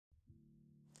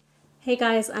Hey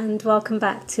guys, and welcome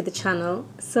back to the channel.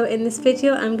 So in this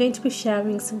video I'm going to be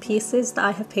sharing some pieces that I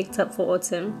have picked up for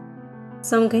autumn.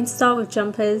 So I'm going to start with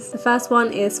jumpers. The first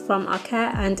one is from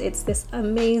Arket and it's this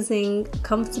amazing,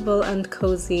 comfortable and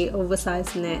cozy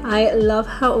oversized knit. I love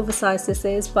how oversized this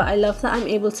is, but I love that I'm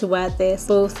able to wear this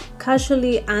both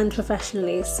casually and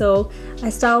professionally. So I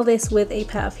styled this with a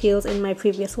pair of heels in my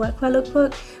previous workwear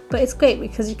lookbook, but it's great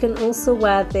because you can also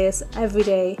wear this every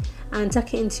day and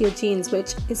tuck it into your jeans,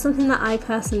 which is something that I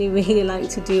personally really like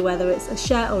to do, whether it's a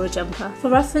shirt or a jumper. For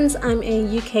reference, I'm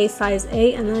a UK size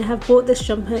 8 and I have bought this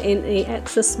jumper in a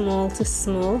extra small to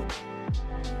small.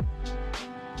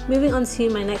 Moving on to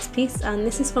my next piece, and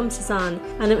this is from Sézane,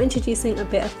 and I'm introducing a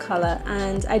bit of colour,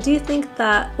 and I do think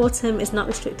that autumn is not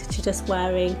restricted to just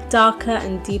wearing darker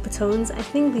and deeper tones. I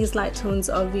think these light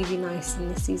tones are really nice in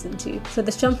this season too. So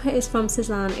this jumper is from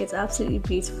Sézane. It's absolutely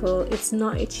beautiful. It's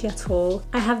not itchy at all.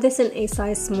 I have this in a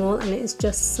size small and it is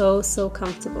just so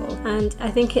comfortable, and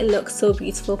I think it looks so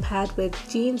beautiful paired with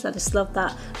jeans. I just love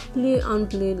that blue on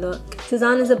blue look.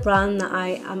 Sézane is a brand that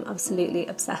I am absolutely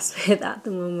obsessed with at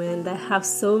the moment. They have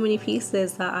so many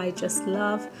pieces that I just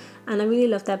love, and I really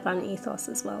love their brand ethos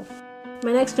as well.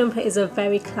 My next jumper is a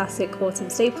very classic autumn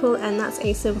staple, and that's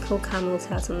a simple camel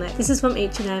turtleneck. This is from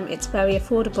H&M. It's very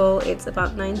affordable. It's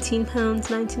about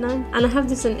 £19.99, and I have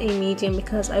this in a medium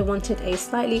because I wanted a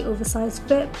slightly oversized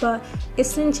fit, but it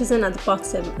cinches in at the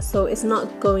bottom, so it's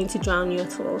not going to drown you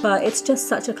at all. But it's just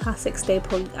such a classic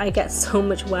staple. I get so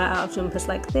much wear out of jumpers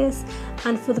like this,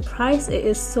 and for the price it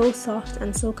is so soft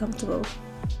and so comfortable.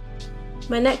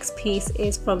 My next piece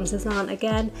is from Sézane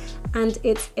again, and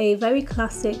it's a very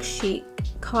classic chic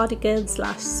cardigan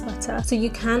slash sweater. So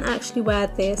you can actually wear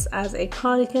this as a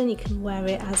cardigan, you can wear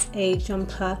it as a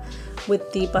jumper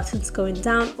with the buttons going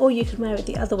down, or you can wear it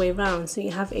the other way around, so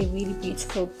you have a really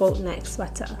beautiful boat neck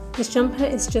sweater. This jumper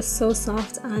is just so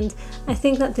soft, and I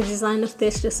think that the design of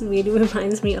this just really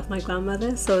reminds me of my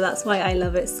grandmother, so that's why I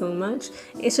love it so much.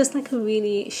 It's just like a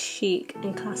really chic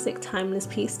and classic timeless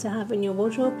piece to have in your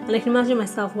wardrobe, and I can imagine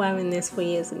myself wearing this for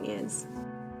years and years.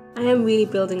 I am really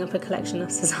building up a collection of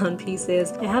Sézane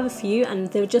pieces. I have a few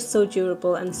and they're just so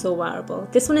durable and so wearable.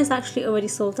 This one is actually already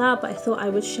sold out, but I thought I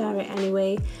would share it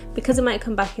anyway because it might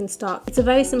come back in stock. It's a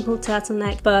very simple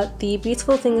turtleneck, but the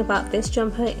beautiful thing about this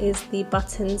jumper is the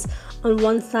buttons on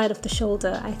one side of the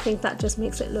shoulder. I think that just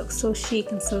makes it look so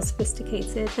chic and so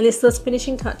sophisticated, and it's those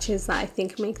finishing touches that I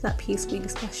think make that piece really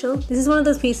special. This is one of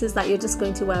those pieces that you're just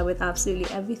going to wear with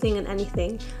absolutely everything and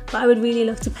anything, but I would really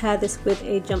love to pair this with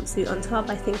a jumpsuit on top.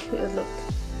 I think it would look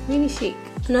really chic.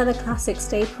 Another classic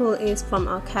staple is from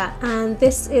Arket, and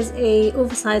this is a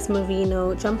oversized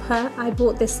merino jumper. I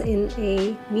bought this in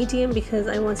a medium because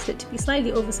I wanted it to be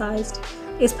slightly oversized.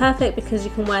 It's perfect because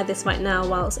you can wear this right now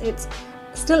whilst it's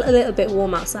still a little bit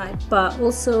warm outside, but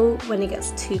also when it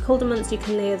gets to colder months you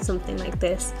can layer something like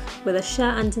this with a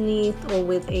shirt underneath or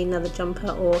with another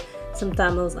jumper or some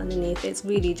thermals underneath. It's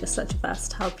really just such a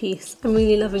versatile piece. I'm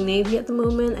really loving navy at the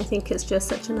moment. I think it's just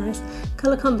such a nice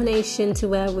colour combination to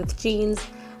wear with jeans,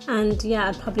 and yeah,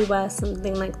 I'd probably wear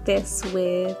something like this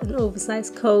with an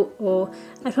oversized coat, or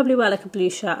I'd probably wear like a blue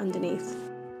shirt underneath.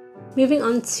 Moving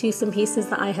on to some pieces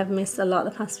that I have missed a lot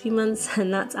the past few months,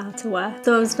 and that's outerwear.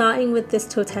 So I'm starting with this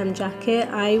totem jacket.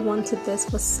 I wanted this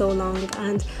for so long,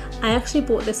 and I actually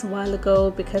bought this a while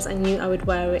ago because I knew I would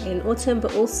wear it in autumn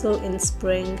but also in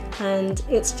spring, and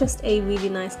it's just a really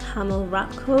nice camel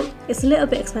wrap coat. It's a little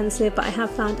bit expensive, but I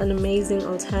have found an amazing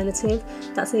alternative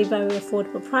that's a very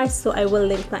affordable price, so I will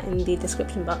link that in the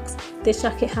description box. This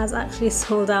jacket has actually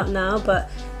sold out now, but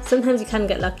sometimes you can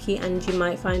get lucky and you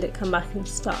might find it come back in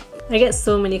stock. I get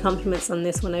so many compliments on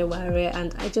this when I wear it,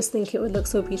 and I just think it would look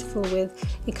so beautiful with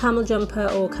a camel jumper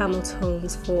or camel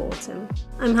tones for autumn.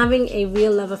 I'm having a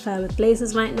real love affair with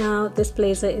blazers right now. This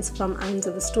blazer is from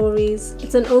Under the Stories.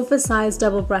 It's an oversized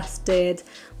double-breasted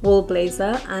wool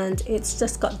blazer, and it's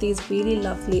just got these really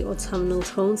lovely autumnal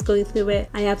tones going through it.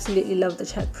 I absolutely love the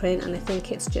check print, and I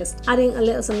think it's just adding a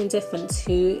little something different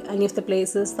to any of the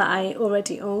blazers that I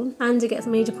already own, and it gets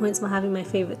major points for having my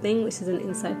favourite thing, which is an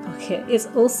inside pocket. It's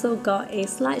also got a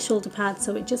slight shoulder pad,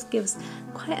 so it just gives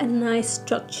quite a nice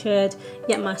structured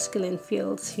yet masculine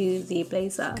feel to the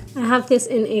blazer. I have this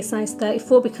in a size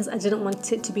 34 because I didn't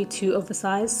want it to be too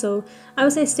oversized, so I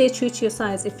would say stay true to your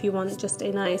size if you want just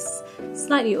a nice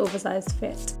slightly oversized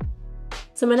fit.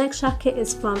 So my next jacket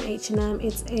is from H&M.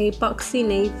 It's a boxy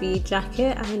navy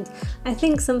jacket, and I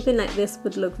think something like this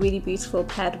would look really beautiful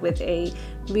paired with a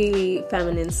really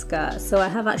feminine skirt. So I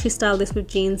have actually styled this with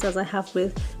jeans, as I have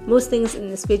with most things in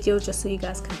this video, just so you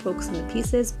guys can focus on the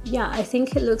pieces. Yeah, I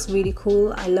think it looks really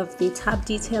cool. I love the tab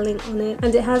detailing on it,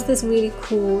 and it has this really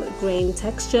cool grain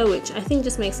texture, which I think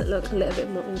just makes it look a little bit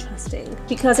more interesting.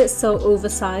 Because it's so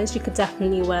oversized, you could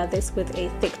definitely wear this with a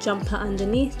thick jumper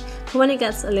underneath. But when it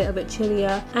gets a little bit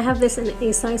chillier, I have this in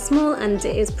a size small, and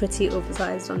it is pretty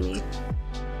oversized on me.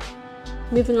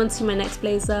 Moving on to my next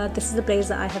blazer. This is a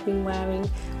blazer I have been wearing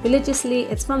religiously.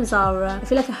 It's from Zara. I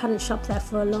feel like I hadn't shopped there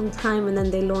for a long time, and then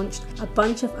they launched a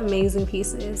bunch of amazing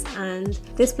pieces, and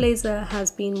this blazer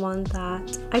has been one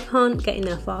that I can't get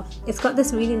enough of. It's got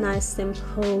this really nice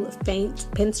simple faint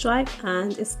pinstripe,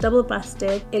 and it's double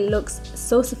breasted. It looks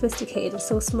so sophisticated and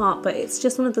so smart, but it's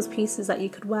just one of those pieces that you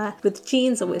could wear with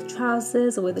jeans or with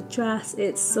trousers or with a dress.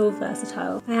 It's so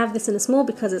versatile. I have this in a small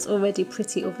because it's already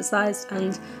pretty oversized,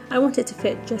 and I want it to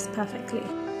fit just perfectly.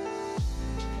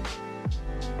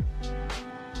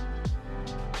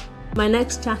 My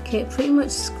next jacket pretty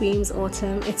much screams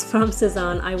autumn. It's from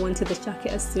Sézane. I wanted this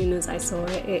jacket as soon as I saw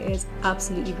it. It is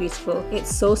absolutely beautiful.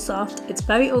 It's so soft, it's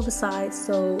very oversized,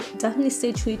 so definitely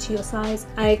stay true to your size.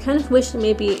 I kind of wish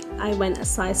maybe I went a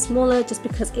size smaller just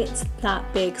because it's that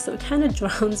big, so it kind of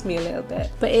drowns me a little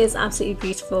bit. But it is absolutely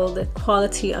beautiful. The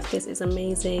quality of this is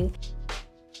amazing.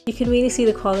 You can really see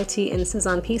the quality in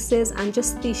Sézane pieces and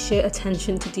just the sheer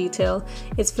attention to detail.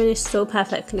 It's finished so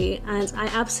perfectly, and I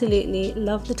absolutely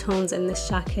love the tones in this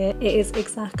jacket. It is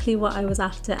exactly what I was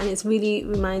after, and it really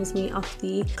reminds me of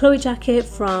the Chloe jacket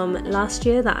from last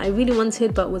year that I really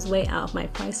wanted but was way out of my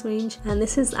price range. And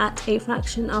this is at a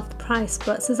fraction of the price,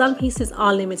 but Sézane pieces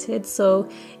are limited, so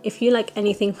if you like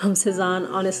anything from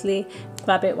Sézane, honestly,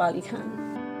 grab it while you can.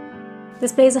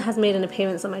 This blazer has made an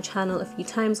appearance on my channel a few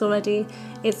times already.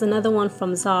 It's another one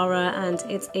from Zara, and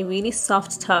it's a really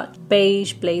soft touch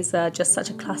beige blazer, just such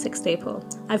a classic staple.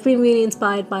 I've been really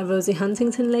inspired by Rosie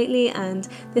Huntington lately, and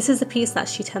this is a piece that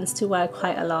she tends to wear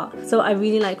quite a lot. So I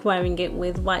really like wearing it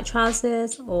with white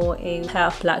trousers or a pair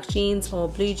of black jeans or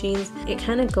blue jeans. It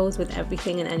kind of goes with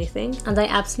everything and anything. And I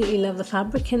absolutely love the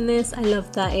fabric in this. I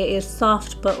love that it is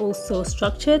soft but also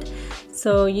structured.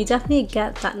 So you definitely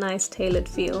get that nice tailored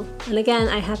feel. And again,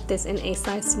 I have this in a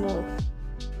size small.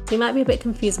 So you might be a bit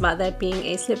confused about there being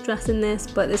a slip dress in this,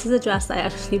 but this is a dress that I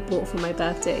actually bought for my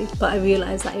birthday. But I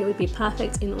realised that it would be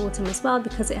perfect in autumn as well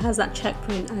because it has that check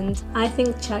print, and I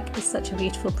think check is such a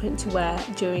beautiful print to wear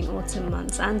during autumn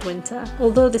months and winter.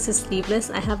 Although this is sleeveless,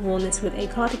 I have worn this with a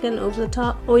cardigan over the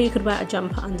top, or you could wear a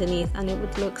jumper underneath and it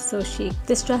would look so chic.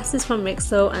 This dress is from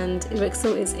Rixo, and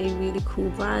Rixo is a really cool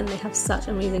brand. They have such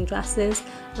amazing dresses,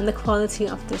 and the quality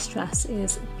of this dress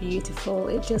is beautiful.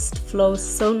 It just flows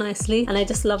so nicely, and I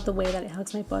just love the way that it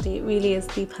hugs my body. It really is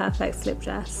the perfect slip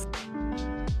dress.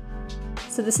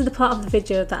 So this is the part of the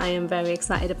video that I am very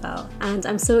excited about, and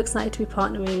I'm so excited to be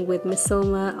partnering with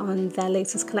Missoma on their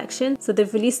latest collection. So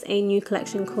they've released a new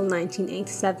collection called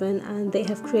 1987, and they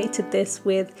have created this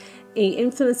with an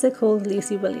influencer called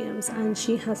Lucy Williams, and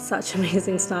she has such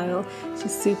amazing style.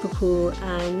 She's super cool,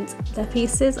 and their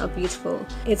pieces are beautiful.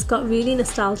 It's got really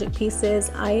nostalgic pieces.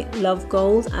 I love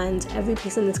gold, and every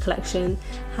piece in this collection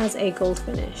has a gold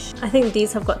finish. I think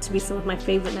these have got to be some of my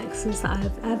favorite necklaces that I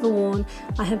have ever worn.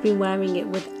 I have been wearing it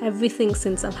with everything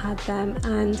since I've had them,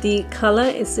 and the color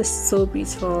is just so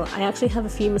beautiful. I actually have a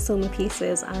few Missoma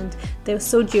pieces, and they're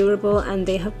so durable and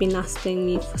they have been lasting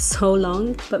me for so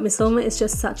long. But Missoma is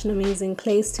just such an amazing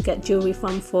place to get jewelry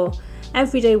from for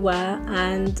everyday wear,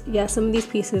 and yeah, some of these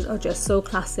pieces are just so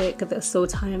classic, they're so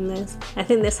timeless. I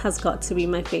think this has got to be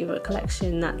my favorite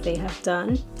collection that they have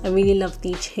done. I really love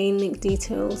the chain link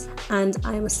details, and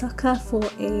I'm a sucker for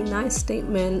a nice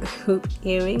statement hoop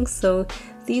earrings, so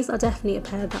these are definitely a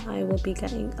pair that I will be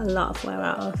getting a lot of wear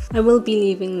out of. I will be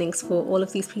leaving links for all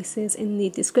of these pieces in the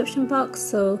description box,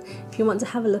 so if you want to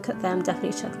have a look at them,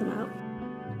 definitely check them out.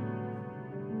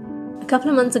 A couple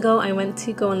of months ago, I went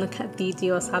to go and look at the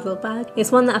Dior saddle bag.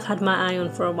 It's one that I've had my eye on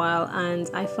for a while, and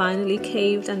I finally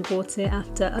caved and bought it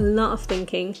after a lot of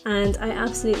thinking, and I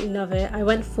absolutely love it. I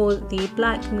went for the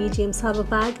black medium saddle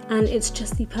bag, and it's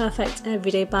just the perfect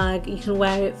everyday bag. You can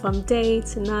wear it from day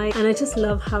to night, and I just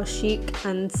love how chic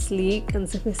and sleek and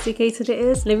sophisticated it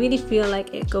is, and I really feel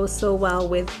like it goes so well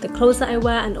with the clothes that I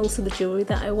wear and also the jewelry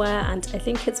that I wear, and I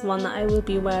think it's one that I will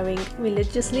be wearing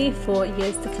religiously for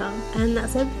years to come. And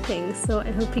that's everything. So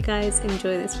I hope you guys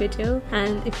enjoy this video,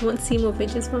 and if you want to see more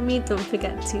videos from me, don't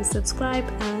forget to subscribe,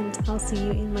 and I'll see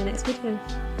you in my next video.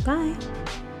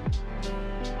 Bye!